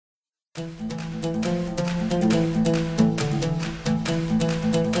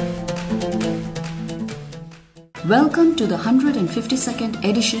Welcome to the 152nd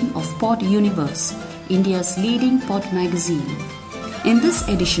edition of Pod Universe, India's leading pod magazine. In this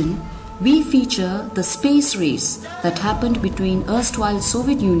edition, we feature the space race that happened between erstwhile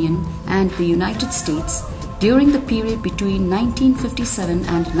Soviet Union and the United States during the period between 1957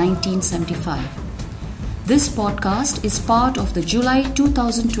 and 1975. This podcast is part of the July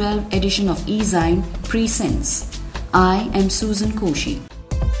 2012 edition of eZine Presents. I am Susan Koshi.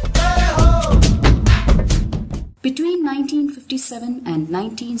 Between 1957 and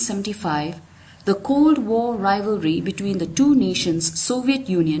 1975, the Cold War rivalry between the two nations Soviet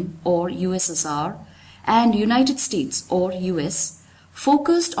Union or USSR and United States or US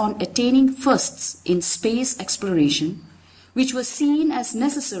focused on attaining firsts in space exploration, which was seen as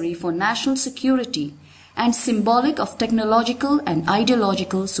necessary for national security and symbolic of technological and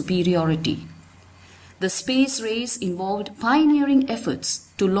ideological superiority. The space race involved pioneering efforts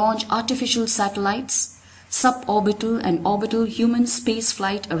to launch artificial satellites, suborbital and orbital human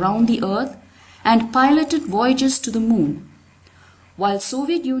spaceflight around the Earth, and piloted voyages to the Moon. While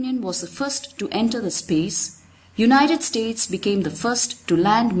Soviet Union was the first to enter the space, United States became the first to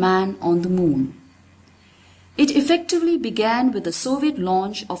land man on the Moon. It effectively began with the Soviet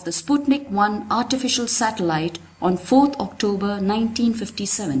launch of the Sputnik 1 artificial satellite on 4th October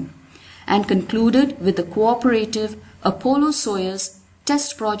 1957 and concluded with the cooperative Apollo-Soyuz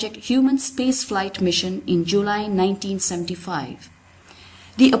Test Project human spaceflight mission in July 1975.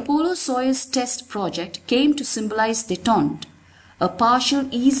 The Apollo-Soyuz Test Project came to symbolize détente, a partial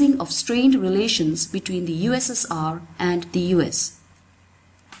easing of strained relations between the USSR and the US.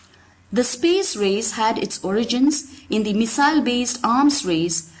 The space race had its origins in the missile-based arms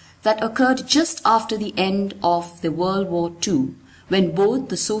race that occurred just after the end of the World War II, when both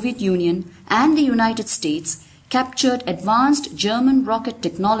the Soviet Union and the United States captured advanced German rocket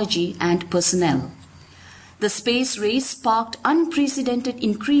technology and personnel. The space race sparked unprecedented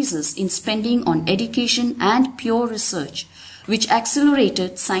increases in spending on education and pure research, which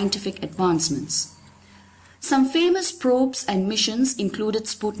accelerated scientific advancements. Some famous probes and missions included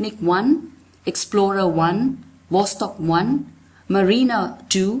Sputnik 1, Explorer 1, Vostok 1, Mariner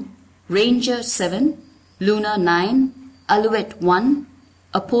 2, Ranger 7, Luna 9, Alouette 1,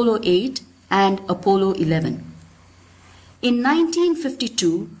 Apollo 8, and Apollo 11. In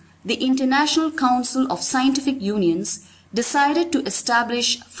 1952, the International Council of Scientific Unions decided to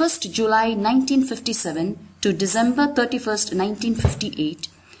establish 1st July 1957 to December 31st, 1958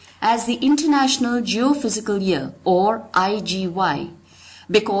 as the International Geophysical Year or IGY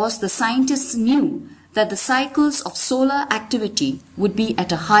because the scientists knew that the cycles of solar activity would be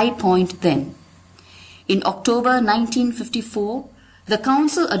at a high point then. In October 1954, the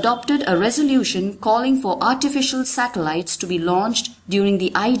Council adopted a resolution calling for artificial satellites to be launched during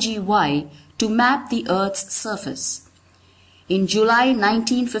the IGY to map the Earth's surface. In July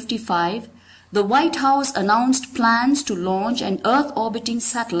 1955, the White House announced plans to launch an Earth-orbiting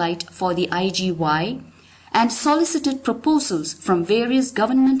satellite for the IGY and solicited proposals from various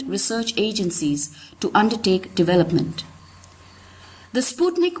government research agencies to undertake development. The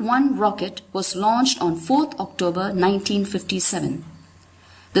Sputnik 1 rocket was launched on 4th October 1957.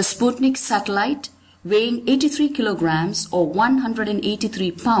 The Sputnik satellite, weighing 83 kilograms or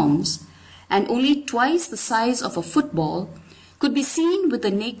 183 pounds and only twice the size of a football, could be seen with the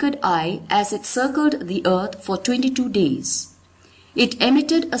naked eye as it circled the Earth for 22 days. It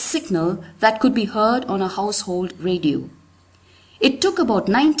emitted a signal that could be heard on a household radio. It took about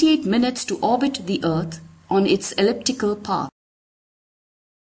 98 minutes to orbit the Earth on its elliptical path.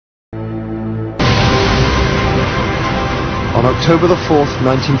 On October the 4th,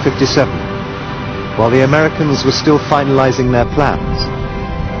 1957, while the Americans were still finalizing their plans,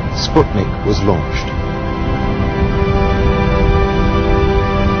 Sputnik was launched.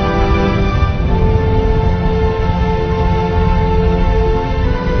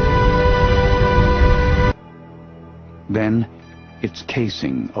 Then its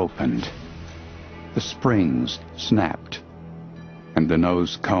casing opened. The springs snapped, and the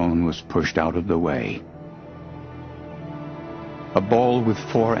nose cone was pushed out of the way. A ball with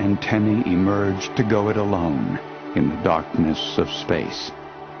 4 antennae emerged to go it alone in the darkness of space.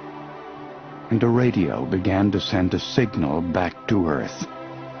 And a radio began to send a signal back to Earth.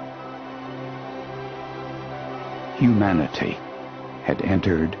 Humanity had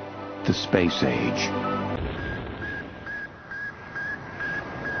entered the space age.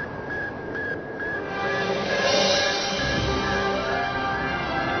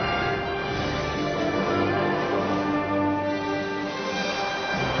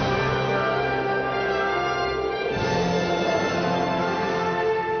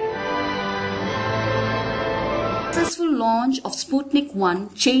 successful launch of Sputnik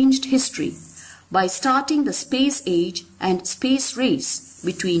 1 changed history by starting the space age and space race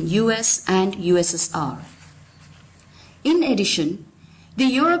between US and USSR. In addition, the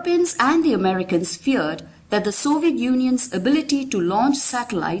Europeans and the Americans feared that the Soviet Union's ability to launch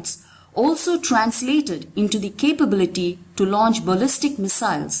satellites also translated into the capability to launch ballistic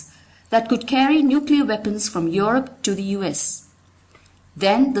missiles that could carry nuclear weapons from Europe to the US.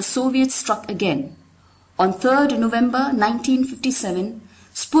 Then the Soviets struck again. On 3rd November 1957,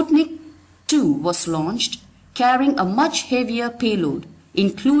 Sputnik 2 was launched, carrying a much heavier payload,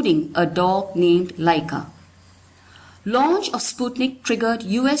 including a dog named Laika. Launch of Sputnik triggered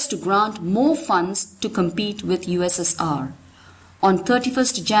US to grant more funds to compete with USSR. On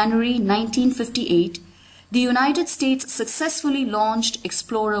 31st January 1958, the United States successfully launched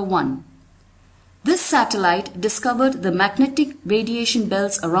Explorer 1. This satellite discovered the magnetic radiation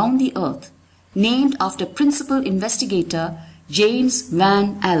belts around the Earth, named after principal investigator James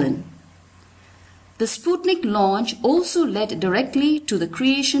Van Allen. The Sputnik launch also led directly to the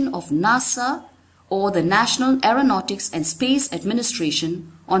creation of NASA, or the National Aeronautics and Space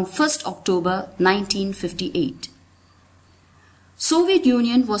Administration, on 1st October 1958. Soviet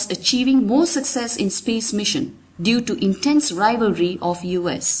Union was achieving more success in space mission due to intense rivalry of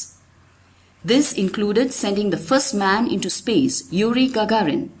US. This included sending the first man into space, Yuri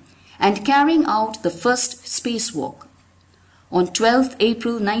Gagarin, and carrying out the first spacewalk. On 12th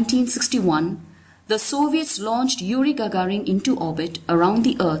April 1961, the Soviets launched Yuri Gagarin into orbit around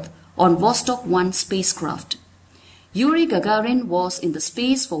the Earth on Vostok 1 spacecraft. Yuri Gagarin was in the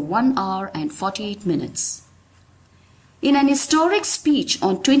space for 1 hour and 48 minutes. In an historic speech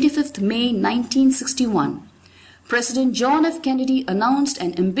on 25th May 1961, President John F. Kennedy announced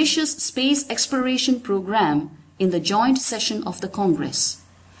an ambitious space exploration program in the joint session of the Congress.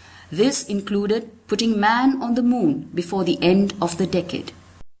 This included putting man on the moon before the end of the decade.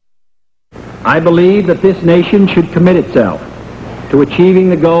 I believe that this nation should commit itself to achieving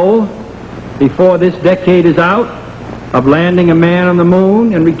the goal before this decade is out of landing a man on the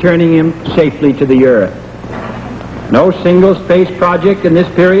moon and returning him safely to the Earth. No single space project in this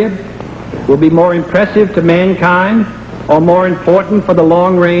period will be more impressive to mankind or more important for the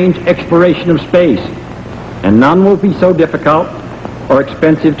long-range exploration of space, and none will be so difficult or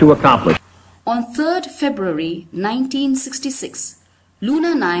expensive to accomplish. On 3rd February 1966,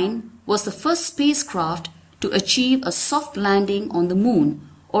 Luna 9 was the first spacecraft to achieve a soft landing on the moon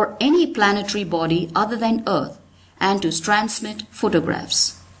or any planetary body other than Earth and to transmit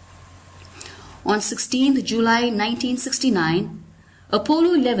photographs. On 16th July 1969,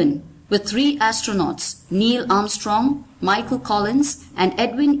 Apollo 11 with 3 astronauts, Neil Armstrong, Michael Collins and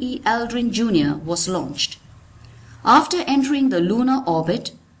Edwin E. Aldrin Jr. was launched. After entering the lunar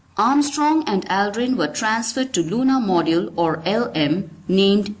orbit, Armstrong and Aldrin were transferred to Lunar Module or LM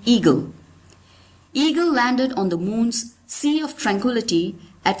named Eagle. Eagle landed on the moon's Sea of Tranquility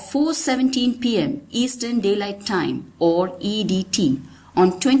at 4:17 p.m. Eastern Daylight Time or EDT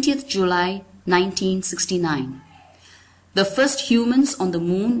on 20th July 1969. The first humans on the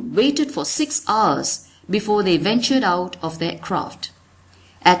moon waited for 6 hours before they ventured out of their craft.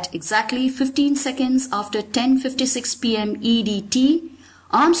 At exactly 15 seconds after 10:56 p.m. EDT,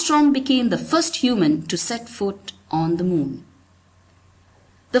 Armstrong became the first human to set foot on the moon.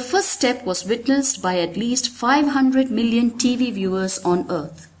 The first step was witnessed by at least 500 million TV viewers on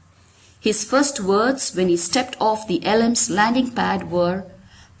Earth. His first words when he stepped off the LM's landing pad were,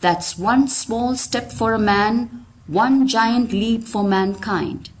 "That's one small step for a man, one giant leap for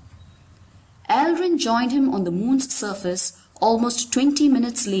mankind." Aldrin joined him on the moon's surface almost 20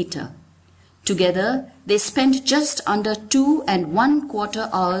 minutes later. Together, they spent just under 2 1/4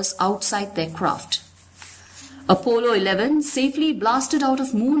 hours outside their craft. Apollo 11 safely blasted out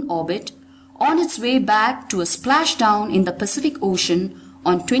of moon orbit on its way back to a splashdown in the Pacific Ocean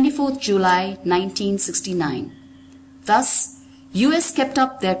on 24th July 1969. Thus, US kept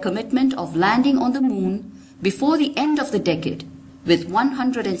up their commitment of landing on the moon before the end of the decade, with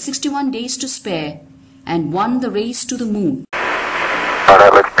 161 days to spare, and won the race to the moon. Oh,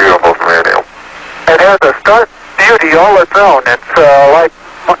 that looks beautiful from radio. It has a stark beauty all its own. It's like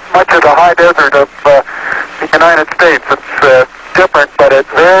much of the high desert of the United States. It's different, but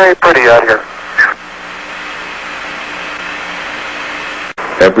it's very pretty out here.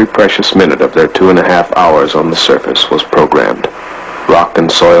 Every precious minute of their 2.5 hours on the surface was programmed. Rock and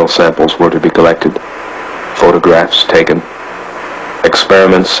soil samples were to be collected, photographs taken,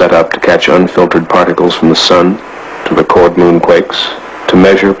 experiments set up to catch unfiltered particles from the sun, to record moonquakes, to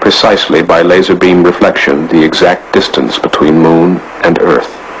measure precisely by laser beam reflection the exact distance between moon and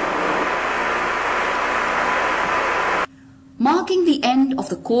Earth. end of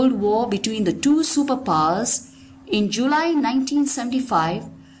the Cold War between the two superpowers, in July 1975,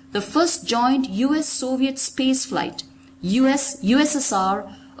 the first joint US-Soviet spaceflight,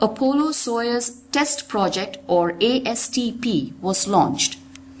 US-USSR Apollo-Soyuz Test Project or ASTP was launched.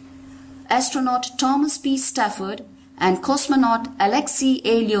 Astronaut Thomas P. Stafford and cosmonaut Alexei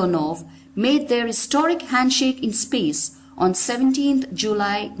A. Leonov made their historic handshake in space on 17th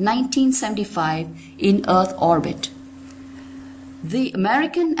July 1975 in Earth orbit. The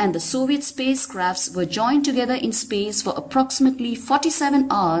American and the Soviet spacecrafts were joined together in space for approximately 47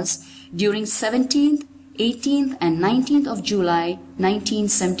 hours during 17th, 18th and 19th of July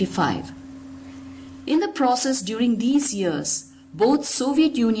 1975. In the process during these years, both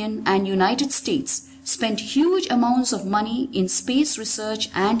Soviet Union and United States spent huge amounts of money in space research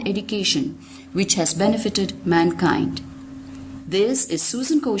and education, which has benefited mankind. This is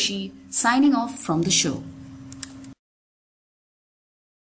Susan Koshi signing off from the show.